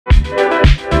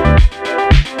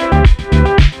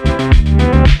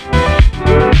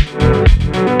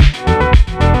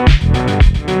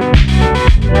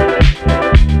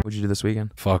this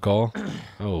weekend? Fuck all.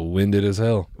 Oh, winded as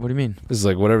hell. What do you mean? This is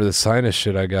like whatever the sinus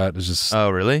shit I got is just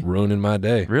really? ruining my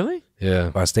day. Really?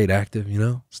 Yeah. I stayed active, you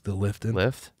know, still lifting.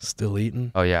 Lift? Still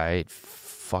eating. Oh, yeah. I ate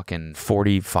fucking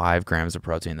 45 grams of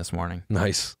protein this morning.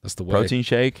 Nice. That's the way. Protein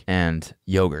shake and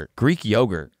yogurt. Greek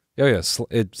yogurt. Oh, yeah.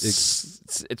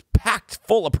 It's packed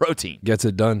full of protein. Gets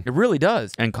it done. It really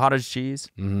does. And cottage cheese.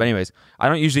 But anyways, I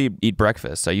don't usually eat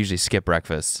breakfast. I usually skip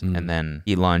breakfast and then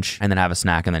eat lunch and then have a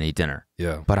snack and then eat dinner.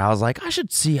 Yeah. But I was like, I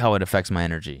should see how it affects my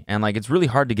energy. And like, it's really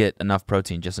hard to get enough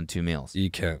protein just in 2 meals.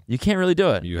 You can't. You can't really do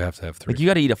it. You have to have 3. Like, you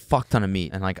got to eat a fuck ton of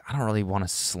meat. And like, I don't really want to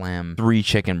slam 3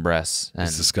 chicken breasts and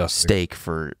It's disgusting. steak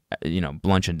for,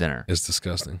 lunch and dinner. It's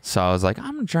disgusting. So I was like,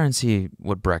 I'm going to try and see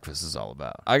what breakfast is all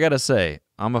about. I got to say,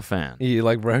 I'm a fan. You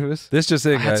like breakfast? This just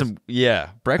it, guys.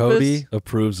 Breakfast Cody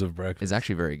approves of breakfast. is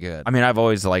actually very good. I mean, I've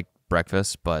always liked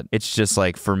breakfast, but it's just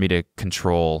like for me to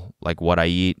control like what I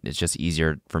eat. It's just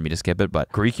easier for me to skip it. But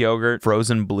Greek yogurt,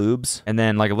 frozen bloobs, and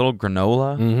then like a little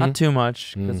granola. Not too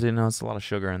much because it's a lot of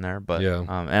sugar in there. But yeah.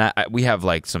 and we have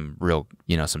like some real,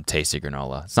 some tasty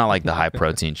granola. It's not like the high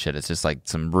protein shit. It's just like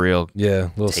some real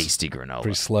tasty granola.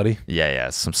 Pretty slutty. Yeah,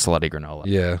 some slutty granola.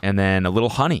 Yeah. And then a little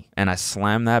honey, and I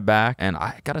slam that back, and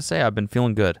I gotta say I've been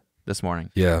feeling good this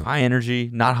morning. Yeah. High energy,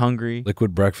 not hungry.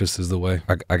 Liquid breakfast is the way.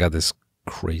 I got this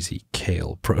crazy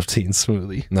kale protein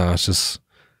smoothie. No, it's just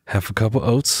half a cup of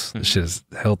oats. This shit is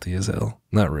healthy as hell.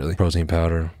 Not really. Protein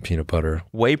powder, peanut butter.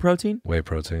 Whey protein? Whey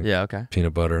protein. Yeah, okay.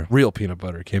 Peanut butter. Real peanut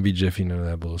butter. Can't be Jiffy, none of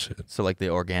that bullshit. So like the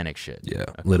organic shit. Yeah.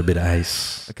 A little bit of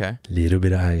ice. Okay. Little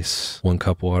bit of ice. 1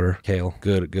 cup water. Kale.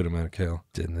 Good amount of kale.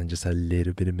 And then just a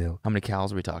little bit of milk. How many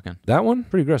calories are we talking? That one?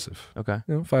 Pretty aggressive. Okay.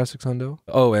 500-600.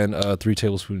 Oh, and 3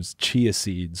 tablespoons chia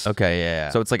seeds. Okay,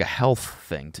 yeah. So it's like a health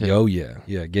thing too. Oh, yeah.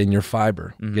 Yeah, getting your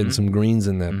fiber. Getting some greens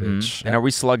in that bitch. And are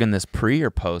we slugging this pre or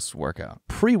post workout?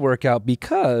 Pre-workout,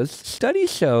 because studies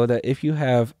show that if you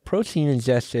have protein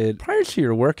ingested prior to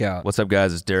your workout. What's up,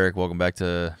 guys? It's Derek. Welcome back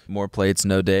to More Plates,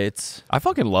 No Dates. I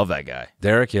fucking love that guy.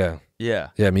 Derek, yeah. Yeah.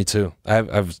 Yeah, me too. I have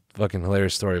a fucking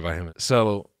hilarious story about him.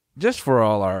 So, just for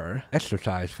all our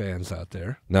exercise fans out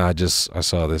there. No, I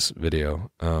saw this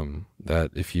video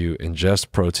that if you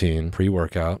ingest protein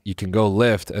pre-workout, you can go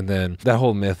lift, and then that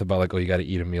whole myth about like, oh, you got to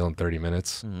eat a meal in 30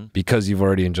 minutes because you've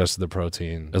already ingested the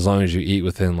protein. As long as you eat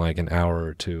within like an hour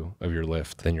or 2 of your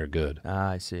lift, then you're good.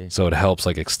 Ah, I see. So it helps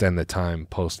like extend the time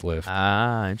post-lift.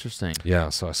 Ah, interesting. Yeah,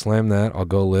 so I slam that. I'll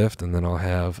go lift, and then I'll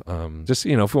have just,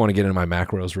 if we want to get into my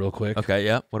macros real quick. Okay,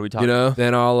 yeah. What are we talking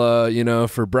Then I'll,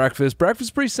 for breakfast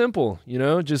pretty simple,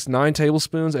 just 9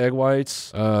 tablespoons, egg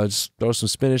whites, just throw some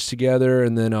spinach together,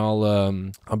 and then I'll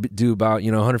do about,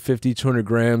 150, 200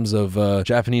 grams of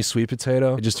Japanese sweet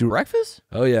potato. Just do breakfast?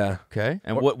 Oh, yeah. Okay.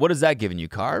 And what is that giving you?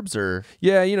 Carbs or?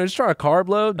 Yeah, just try a carb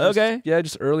load. Okay. Yeah,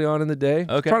 just early on in the day.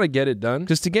 Okay. Trying to get it done.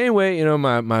 Because to gain weight,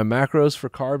 my macros for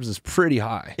carbs is pretty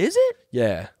high. Is it?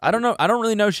 Yeah. I don't know. I don't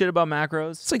really know shit about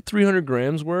macros. It's like 300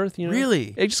 grams worth,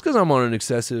 Really? Yeah, just because I'm on an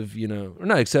excessive, or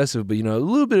not excessive, but, a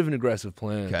little bit of an aggressive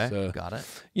plan. Okay, so, got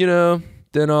it.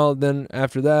 Then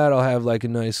after that, I'll have like a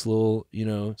nice little,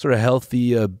 sort of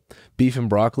healthy beef and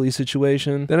broccoli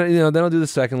situation. Then I'll do the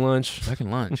second lunch.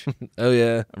 Second lunch? Oh,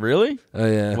 yeah. Really? Oh,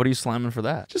 yeah. What are you slamming for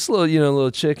that? Just a little,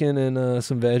 little chicken and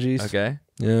some veggies. Okay.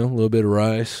 A little bit of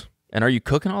rice. And are you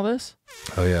cooking all this?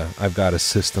 Oh, yeah. I've got a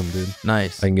system, dude.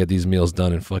 Nice. I can get these meals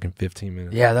done in fucking 15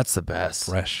 minutes. Yeah, that's the best.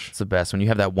 Fresh. It's the best. When you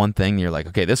have that one thing, you're like,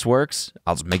 okay, this works.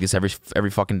 I'll just make this every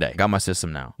fucking day. Got my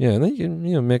system now. Yeah, and then you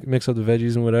can, mix up the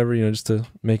veggies and whatever, just to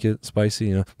make it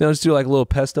spicy, Then I'll just do like a little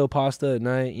pesto pasta at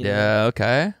night, Yeah,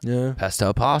 okay. Yeah.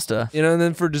 Pesto pasta. And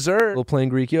then for dessert, a little plain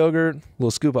Greek yogurt, a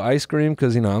little scoop of ice cream,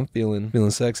 because, I'm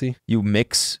feeling sexy. You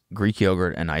mix Greek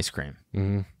yogurt and ice cream.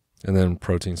 Mm-hmm. And then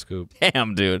protein scoop.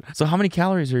 Damn, dude. So how many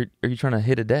calories are you trying to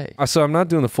hit a day? So I'm not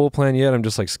doing the full plan yet. I'm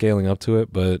just like scaling up to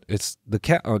it. But it's the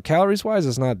calories wise,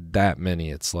 it's not that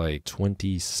many. It's like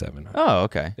 2,700. Oh,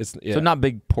 okay. Yeah. So not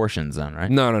big portions then,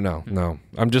 right? No.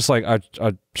 I'm just like, I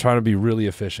try to be really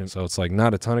efficient. So it's like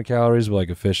not a ton of calories, but like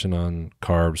efficient on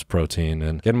carbs, protein,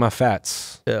 and getting my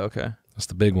fats. Yeah, okay. That's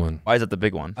the big one. Why is that the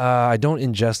big one? I don't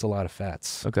ingest a lot of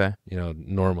fats. Okay.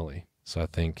 Normally. So I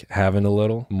think having a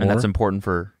little more. And that's important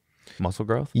for muscle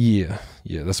growth? Yeah,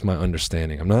 that's my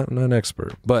understanding. I'm not an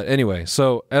expert. But anyway,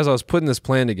 so as I was putting this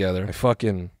plan together,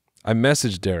 I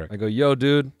messaged Derek. I go, yo,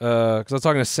 dude, because I was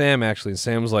talking to Sam actually, and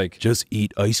Sam was like, just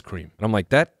eat ice cream. And I'm like,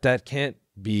 that can't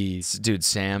be. Dude,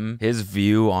 Sam, his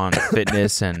view on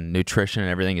fitness and nutrition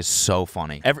and everything is so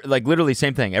funny. Like literally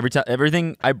same thing. Every time,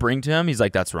 everything I bring to him, he's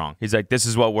like, that's wrong. He's like, this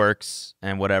is what works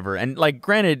and whatever. And like,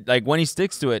 granted, like when he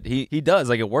sticks to it, he does,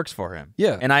 like it works for him.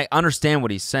 Yeah. And I understand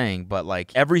what he's saying, but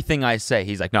like everything I say,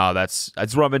 he's like, no, that's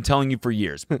what I've been telling you for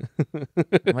years. I'm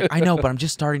like, I know, but I'm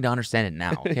just starting to understand it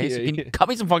now. Okay, so can you cut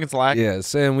me some fucking slack? Yeah,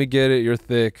 Sam, we get it. You're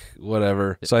thick,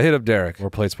 whatever. So I hit up Derek. We're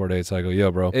Plate Sport 8. So I go,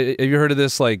 yo, bro, have you heard of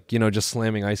this, like, you know, just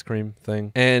slamming ice cream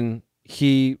thing? And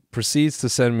he proceeds to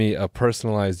send me a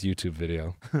personalized YouTube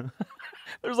video.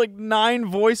 There's like 9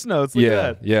 voice notes. Look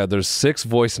at that. Yeah, there's 6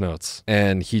 voice notes.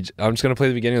 And I'm just going to play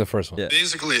the beginning of the first one. Yeah.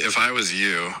 Basically, if I was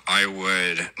you, I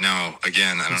would, now,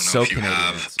 again, I don't know if you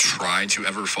have tried to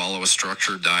ever follow a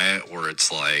structured diet where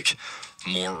it's like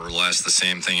more or less the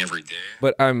same thing every day.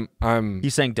 But I'm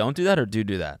He's saying don't do that or do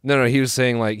that? No, he was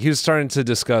saying, like, he was starting to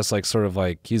discuss, like, sort of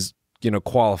like, he's, you know,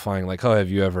 qualifying, like, oh, have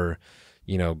you ever,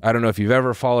 you know, I don't know if you've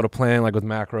ever followed a plan, like with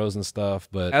macros and stuff,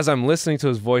 but as I'm listening to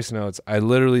his voice notes, I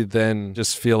literally then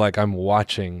just feel like I'm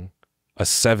watching a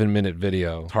 7-minute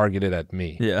video targeted at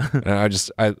me. Yeah. And I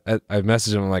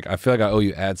messaged him, like, I feel like I owe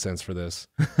you AdSense for this.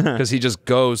 Because he just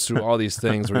goes through all these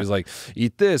things where he's like,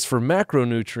 eat this for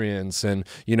macronutrients, and,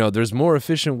 you know, there's more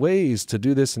efficient ways to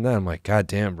do this and that. I'm like, God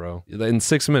damn, bro. In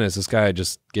 6 minutes, this guy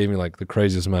just gave me like the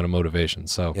craziest amount of motivation.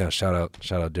 So yeah, shout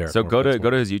out Derek. So go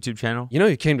to his YouTube channel. You know,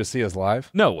 he came to see us live.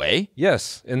 No way.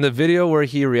 Yes. In the video where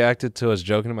he reacted to us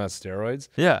joking about steroids,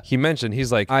 yeah, he mentioned,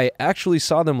 he's like, I actually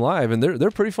saw them live, and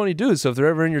they're pretty funny dudes. So if they're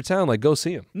ever in your town, like, go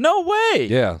see them. No way.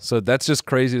 Yeah. So that's just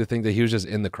crazy to think that he was just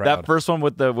in the crowd. That first one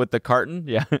with the carton,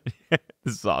 yeah.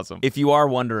 This is awesome. If you are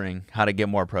wondering how to get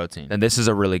more protein, then this is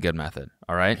a really good method.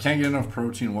 All right. I can't get enough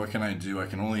protein. What can I do? I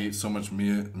can only eat so much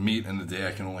meat in the day.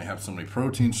 I can only have so many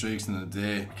protein shakes in the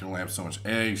day. I can only have so much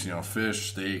eggs, you know,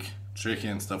 fish, steak,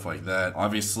 chicken, stuff like that.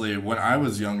 Obviously, when I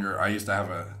was younger, I used to have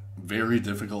a very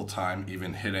difficult time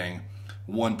even hitting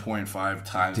 1.5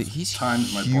 times. Dude, he's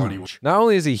times my huge. body weight. Not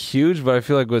only is he huge, but I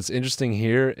feel like what's interesting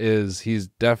here is he's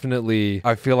definitely,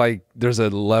 I feel like there's a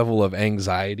level of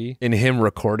anxiety in him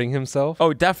recording himself.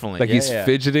 Oh, definitely. Like he's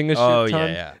fidgeting a shit ton.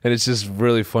 Yeah. And it's just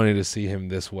really funny to see him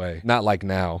this way. Not like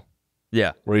now.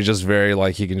 Yeah. Where he's just very,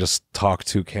 like, he can just talk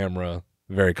to camera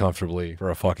very comfortably for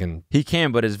a fucking... He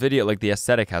can, but his video, like, the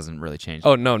aesthetic hasn't really changed.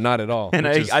 Oh, no, not at all. And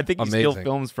I think he still amazing.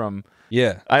 films from...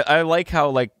 Yeah. I like how,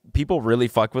 like, people really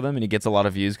fuck with him and he gets a lot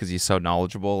of views because he's so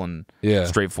knowledgeable and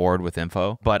straightforward with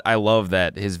info. But I love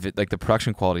that the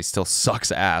production quality still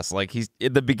sucks ass. Like, he's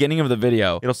at the beginning of the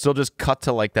video, it'll still just cut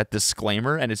to, like, that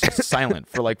disclaimer and it's just silent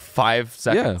for, like, 5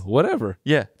 seconds. Yeah, whatever.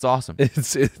 Yeah, it's awesome. It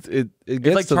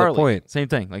gets like to Charlie. the point. Same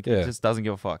thing. Like, it just doesn't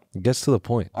give a fuck. It gets to the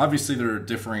point. Obviously, there are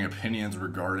differing opinions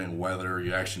regarding whether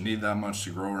you actually need that much to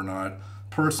grow or not.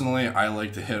 Personally, I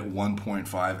like to hit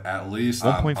 1.5 at least.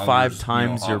 1.5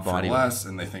 times your body weight. Less,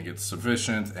 and they think it's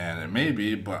sufficient, and it may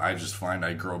be, but I just find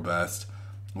I grow best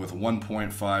with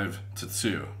 1.5 to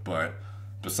 2. But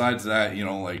besides that, you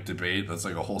know, like debate, that's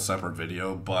like a whole separate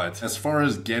video. But as far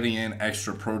as getting in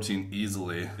extra protein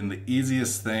easily, and the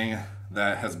easiest thing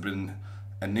that has been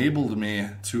enabled me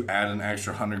to add an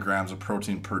extra 100 grams of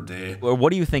protein per day. Or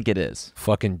what do you think it is?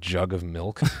 Fucking jug of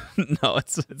milk? No,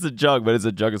 it's a jug, but it's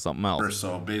a jug of something else.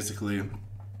 So basically,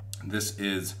 this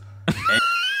is...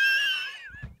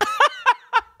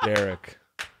 Derek,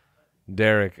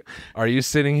 are you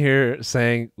sitting here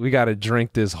saying we got to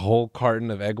drink this whole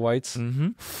carton of egg whites?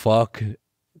 Mm-hmm. Fuck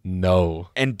no.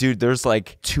 And dude, there's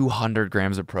like 200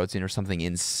 grams of protein or something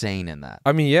insane in that.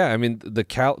 I mean, yeah. I mean, the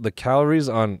calories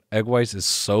on egg whites is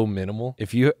so minimal.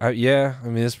 If you, yeah. I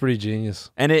mean, it's pretty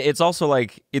genius. And it's also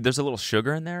like there's a little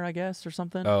sugar in there, I guess, or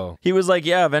something. Oh. He was like,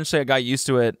 yeah. Eventually, I got used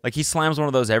to it. Like he slams one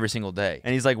of those every single day,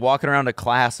 and he's like walking around to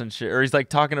class and shit, or he's like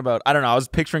talking about, I don't know. I was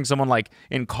picturing someone like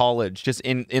in college, just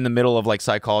in the middle of like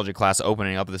psychology class,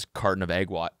 opening up this carton of egg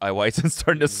whites and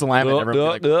starting to slam it. And everyone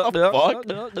like, what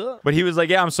the fuck? But he was like,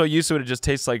 yeah, I'm so used to it. It just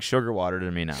tastes like sugar water to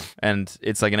me now, and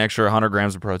it's like an extra 100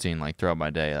 grams of protein like throughout my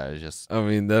day. I was just, I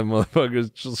mean, that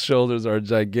motherfucker's shoulders are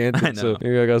gigantic. So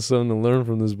maybe I got something to learn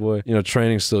from this boy. You know,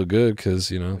 training's still good because,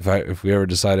 you know, if we ever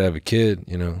decide to have a kid,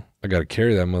 you know, I gotta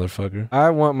carry that motherfucker.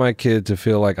 I want my kid to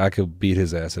feel like I could beat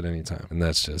his ass at any time. And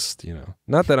that's just, you know,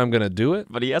 not that I'm gonna do it.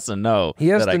 but he has to know. He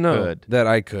has that to know could. that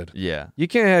I could. Yeah. You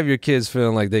can't have your kids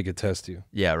feeling like they could test you.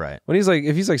 Yeah, right. When he's like,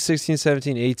 if he's like 16,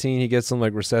 17, 18, he gets some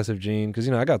like recessive gene. Because,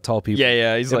 you know, I got tall people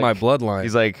Yeah, he's in like my bloodline.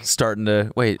 He's like starting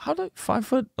to, wait, how did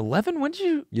 5'11"? When did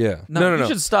you? Yeah. No, no. you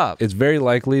should stop. It's very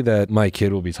likely that my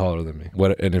kid will be taller than me.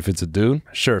 And if it's a dude,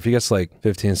 sure, if he gets like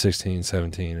 15, 16,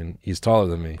 17, and he's taller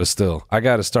than me. But still, I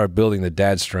got to start start building the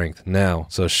dad strength now.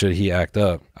 So should he act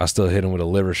up, I'll still hit him with a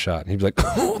liver shot. And he'd be like,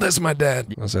 oh, that's my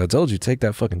dad. I said, I told you, take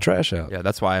that fucking trash out. Yeah,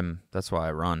 that's why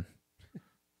I run.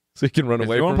 So you can run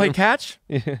away You from want to play him. catch?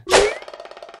 Yeah.